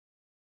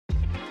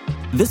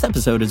This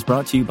episode is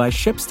brought to you by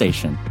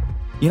ShipStation.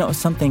 You know,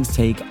 some things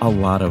take a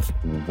lot of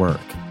work,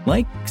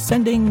 like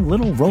sending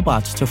little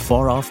robots to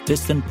far-off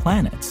distant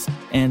planets.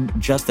 And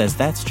just as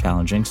that's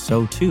challenging,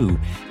 so too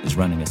is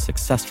running a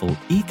successful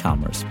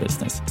e-commerce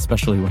business,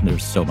 especially when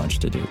there's so much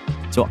to do.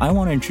 So I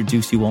want to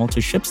introduce you all to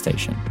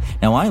ShipStation.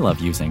 Now, I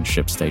love using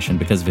ShipStation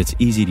because of its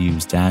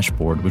easy-to-use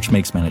dashboard, which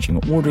makes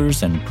managing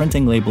orders and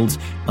printing labels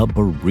a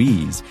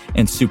breeze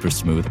and super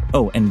smooth.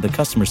 Oh, and the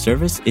customer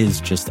service is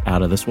just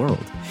out of this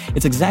world.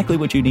 It's exactly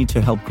what you need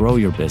to help grow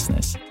your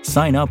business.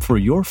 Sign up for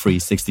your free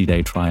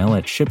 60-day trial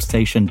at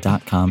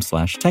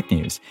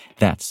shipstation.com/technews.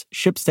 That's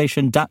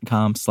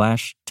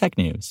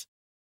shipstation.com/technews.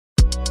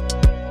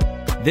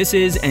 This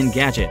is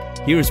Engadget.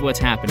 Here's what's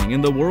happening in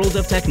the world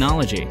of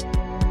technology.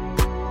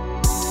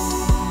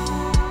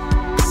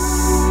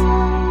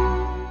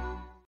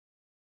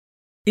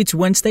 It's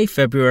Wednesday,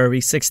 February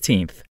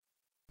 16th.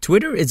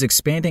 Twitter is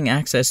expanding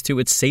access to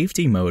its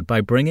safety mode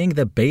by bringing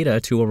the beta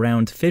to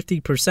around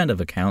 50%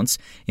 of accounts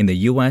in the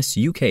US,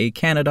 UK,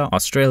 Canada,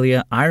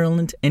 Australia,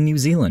 Ireland, and New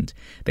Zealand.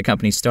 The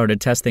company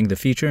started testing the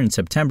feature in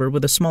September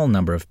with a small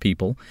number of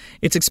people.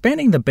 It's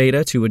expanding the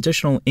beta to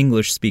additional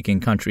English-speaking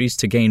countries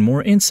to gain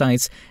more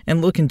insights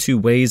and look into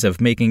ways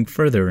of making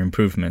further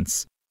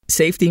improvements.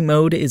 Safety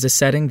mode is a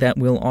setting that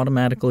will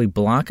automatically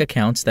block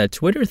accounts that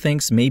Twitter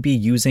thinks may be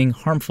using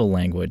harmful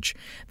language.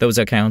 Those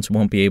accounts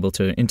won't be able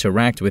to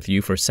interact with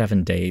you for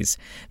 7 days.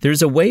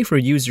 There's a way for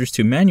users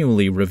to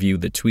manually review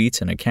the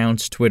tweets and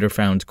accounts Twitter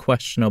found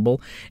questionable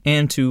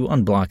and to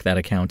unblock that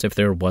account if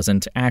there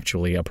wasn't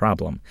actually a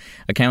problem.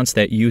 Accounts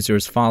that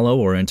users follow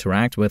or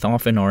interact with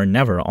often are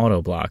never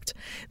auto-blocked.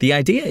 The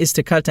idea is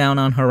to cut down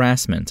on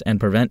harassment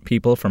and prevent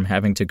people from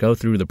having to go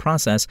through the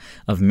process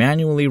of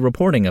manually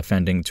reporting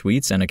offending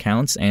tweets and accounts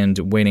and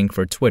waiting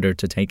for Twitter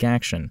to take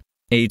action.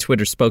 A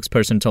Twitter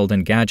spokesperson told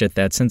Engadget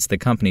that since the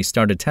company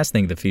started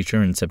testing the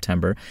feature in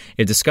September,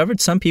 it discovered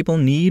some people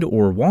need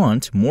or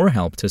want more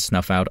help to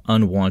snuff out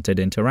unwanted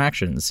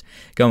interactions.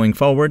 Going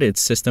forward, its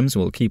systems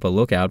will keep a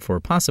lookout for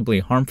possibly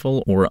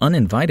harmful or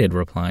uninvited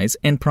replies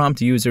and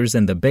prompt users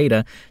in the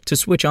beta to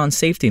switch on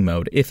safety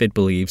mode if it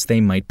believes they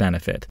might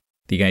benefit.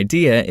 The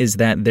idea is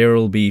that there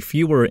will be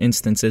fewer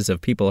instances of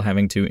people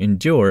having to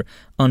endure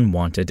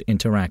unwanted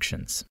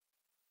interactions.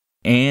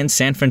 And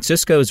San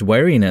Francisco's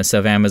wariness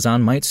of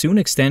Amazon might soon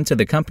extend to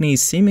the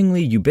company's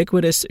seemingly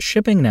ubiquitous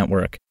shipping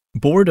network.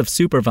 Board of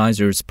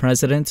Supervisors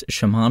President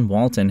Shaman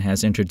Walton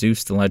has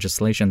introduced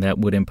legislation that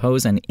would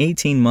impose an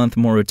 18-month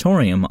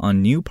moratorium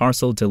on new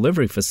parcel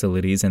delivery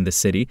facilities in the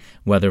city,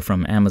 whether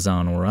from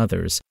Amazon or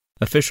others.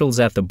 Officials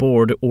at the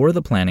board or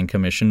the Planning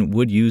Commission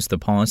would use the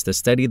pause to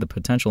study the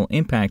potential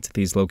impact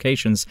these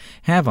locations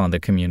have on the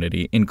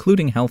community,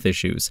 including health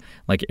issues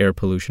like air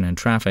pollution and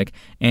traffic,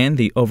 and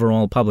the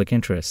overall public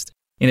interest.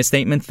 In a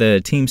statement, the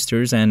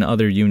Teamsters and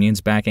other unions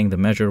backing the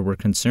measure were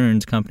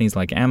concerned companies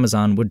like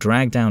Amazon would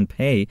drag down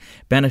pay,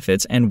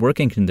 benefits, and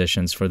working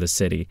conditions for the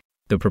city.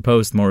 The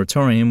proposed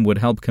moratorium would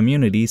help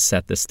communities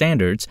set the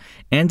standards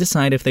and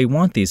decide if they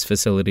want these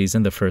facilities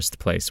in the first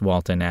place,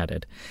 Walton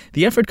added.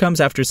 The effort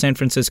comes after San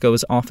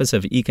Francisco's Office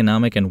of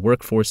Economic and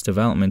Workforce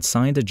Development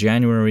signed a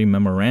January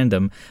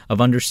memorandum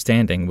of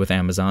understanding with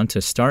Amazon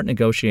to start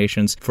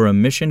negotiations for a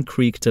Mission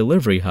Creek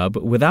delivery hub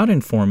without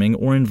informing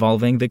or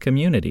involving the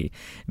community.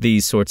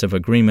 These sorts of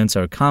agreements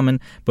are common,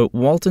 but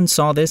Walton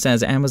saw this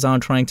as Amazon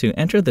trying to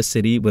enter the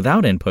city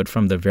without input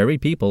from the very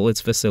people its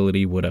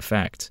facility would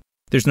affect.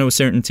 There's no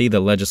certainty the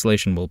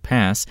legislation will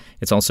pass.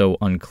 It's also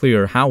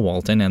unclear how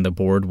Walton and the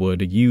board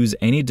would use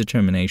any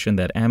determination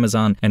that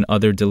Amazon and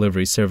other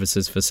delivery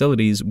services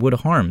facilities would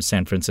harm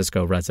San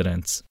Francisco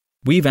residents.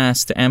 We've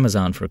asked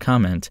Amazon for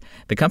comment.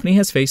 The company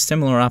has faced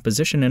similar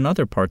opposition in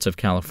other parts of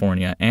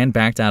California and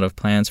backed out of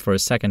plans for a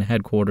second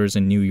headquarters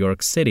in New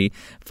York City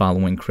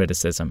following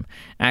criticism.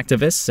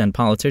 Activists and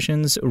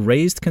politicians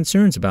raised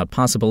concerns about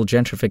possible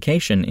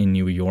gentrification in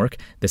New York,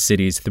 the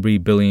city's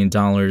 $3 billion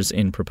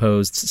in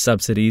proposed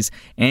subsidies,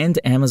 and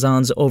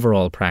Amazon's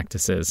overall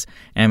practices.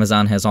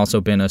 Amazon has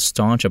also been a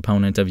staunch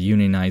opponent of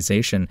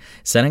unionization,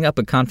 setting up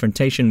a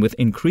confrontation with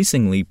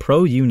increasingly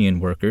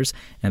pro-union workers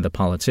and the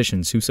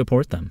politicians who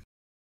support them.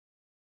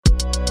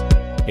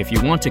 If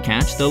you want to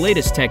catch the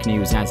latest tech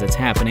news as it's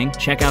happening,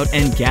 check out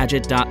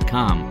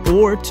Engadget.com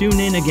or tune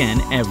in again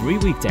every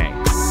weekday.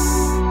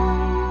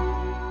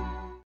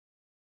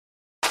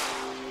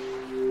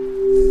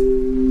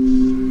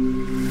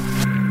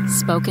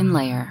 Spoken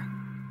Layer.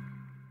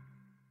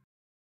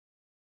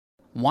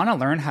 Want to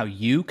learn how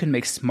you can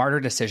make smarter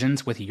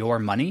decisions with your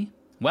money?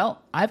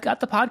 Well, I've got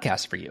the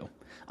podcast for you.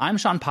 I'm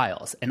Sean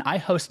Piles, and I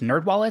host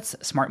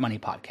NerdWallet's Smart Money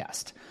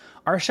Podcast.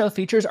 Our show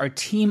features our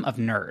team of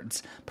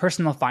nerds,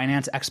 personal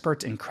finance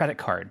experts in credit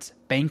cards,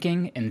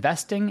 banking,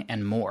 investing,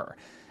 and more.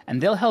 And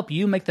they'll help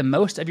you make the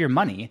most of your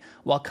money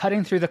while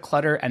cutting through the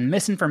clutter and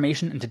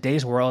misinformation in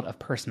today's world of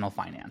personal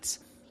finance.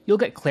 You'll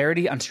get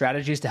clarity on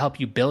strategies to help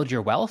you build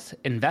your wealth,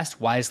 invest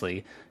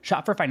wisely,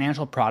 shop for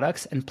financial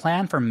products, and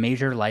plan for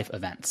major life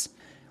events.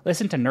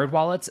 Listen to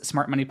NerdWallet's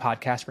Smart Money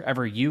Podcast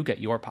wherever you get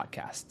your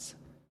podcasts.